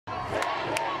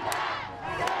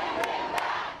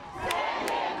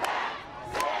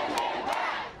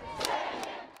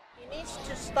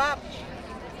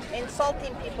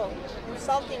insulting people,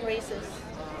 insulting races.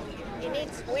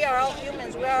 We are all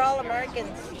humans, we are all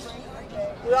Americans.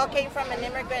 We all came from an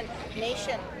immigrant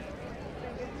nation.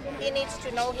 He needs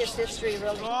to know his history,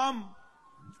 really. Trump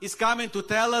is coming to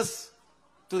tell us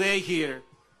today here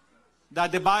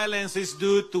that the violence is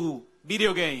due to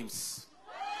video games,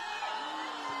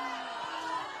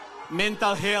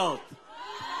 mental health.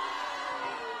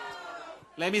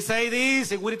 Let me say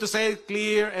this, and we need to say it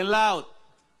clear and loud.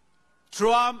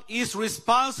 Trump is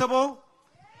responsible,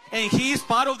 and he is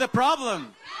part of the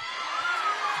problem.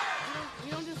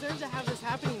 We don't deserve to have this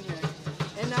happening here.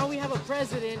 And now we have a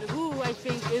president who I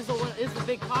think is the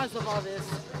big cause of all this,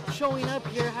 showing up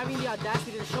here, having the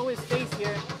audacity to show his face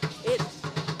here. It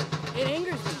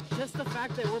angers me. Just the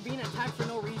fact that we're being attacked for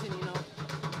no reason, you know.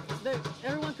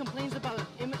 Everyone complains about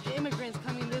immigrants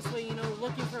coming this way, you know,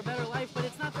 looking for a better life, but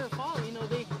it's not their fault, you know.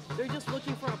 They're just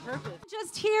looking for a purpose.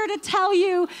 Just here to tell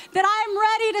you that I'm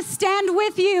ready to stand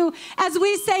with you as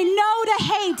we say no to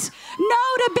hate,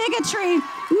 no to bigotry,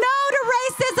 no to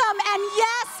racism, and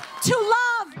yes to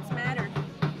love. Words matter.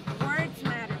 Words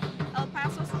matter. El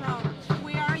Paso strong.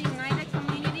 We are a united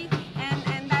community,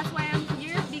 and that's why I'm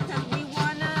here, because we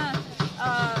wanna.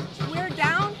 We're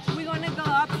down. We're gonna go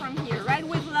up from here, right?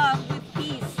 With love, with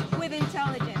peace, with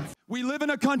intelligence. We live in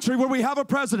a country where we have a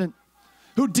president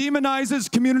who demonizes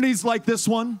communities like this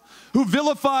one, who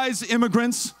vilifies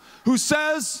immigrants, who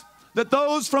says that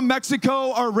those from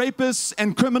Mexico are rapists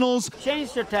and criminals.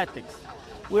 Change your tactics.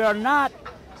 We are not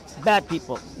bad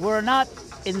people. We're not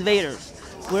invaders.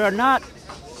 We are not,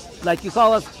 like you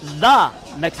call us, the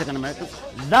Mexican Americans,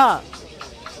 the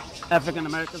African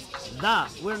Americans, the.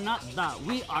 We're not the.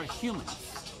 We are humans.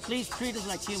 Please treat us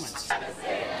like humans.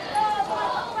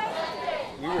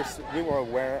 We were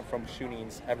aware from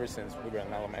shootings ever since we were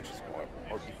in elementary school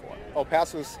or before. El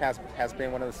Paso has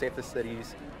been one of the safest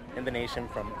cities in the nation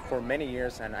for many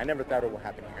years, and I never thought it would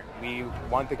happen here. We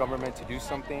want the government to do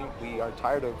something. We are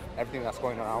tired of everything that's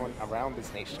going on around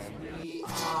this nation. We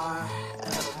are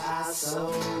El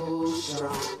Paso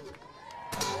strong.